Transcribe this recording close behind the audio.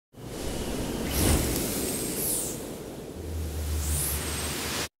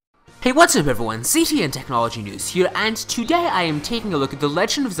Hey, what's up everyone, CTNtechnologynews here, and today I am taking a look at the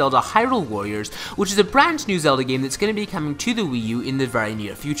Legend of Zelda Hyrule Warriors, which is a brand new Zelda game that's going to be coming to the Wii U in the very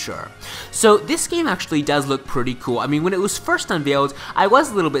near future. So this game actually does look pretty cool. I mean, when it was first unveiled, I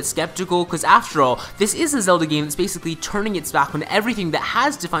was a little bit skeptical, because after all, this is a Zelda game that's basically turning its back on everything that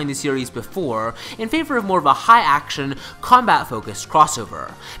has defined the series before, in favor of more of a high-action, combat-focused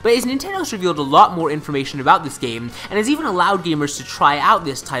crossover. But as Nintendo's revealed a lot more information about this game, and has even allowed gamers to try out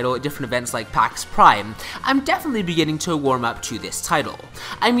this title at different events like PAX Prime, I'm definitely beginning to warm up to this title.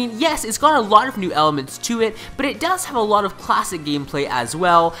 I mean, yes, it's got a lot of new elements to it, but it does have a lot of classic gameplay as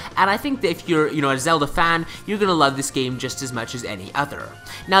well, and I think that if you're, a Zelda fan, you're gonna love this game just as much as any other.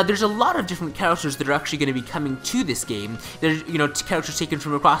 Now, there's a lot of different characters that are actually going to be coming to this game. There's, characters taken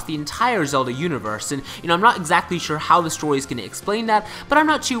from across the entire Zelda universe, and, I'm not exactly sure how the story is going to explain that, but I'm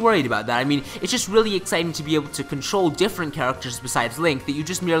not too worried about that. I mean, it's just really exciting to be able to control different characters besides Link that you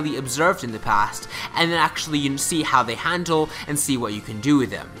just merely observed in the past, and then actually see how they handle and see what you can do with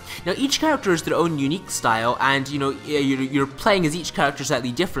them. Now, each character has their own unique style, and, you're playing as each character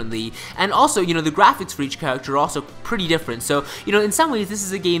slightly differently, and also, the graphics for each character are also pretty different, so, in some ways, this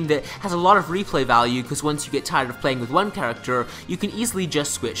is a game that has a lot of replay value, because once you get tired of playing with one character, you can easily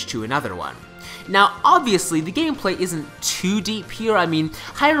just switch to another one. Now, obviously, the gameplay isn't too deep here. I mean,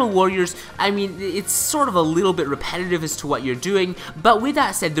 Hyrule Warriors, it's sort of a little bit repetitive as to what you're doing, but with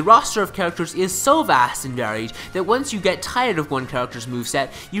that said, the roster of characters is so vast and varied that once you get tired of one character's moveset,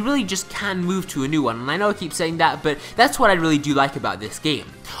 you really just can move to a new one, and I know I keep saying that, but that's what I really do like about this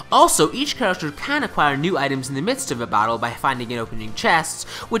game. Also, each character can acquire new items in the midst of a battle by finding and opening chests,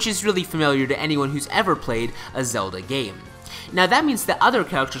 which is really familiar to anyone who's ever played a Zelda game. Now that means that other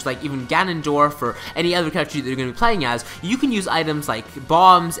characters, like even Ganondorf or any other character that you're going to be playing as, you can use items like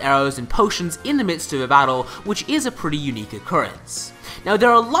bombs, arrows, and potions in the midst of a battle, which is a pretty unique occurrence. Now, there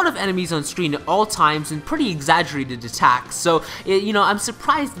are a lot of enemies on screen at all times and pretty exaggerated attacks, so, I'm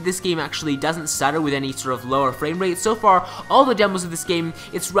surprised that this game actually doesn't stutter with any sort of lower frame rate. So far, all the demos of this game,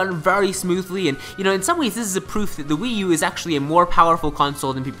 it's run very smoothly, and, in some ways, this is a proof that the Wii U is actually a more powerful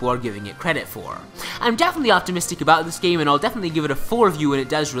console than people are giving it credit for. I'm definitely optimistic about this game, and I'll definitely give it a full review when it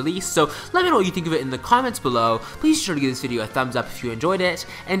does release, so let me know what you think of it in the comments below. Please be sure to give this video a thumbs up if you enjoyed it,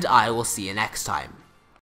 and I will see you next time.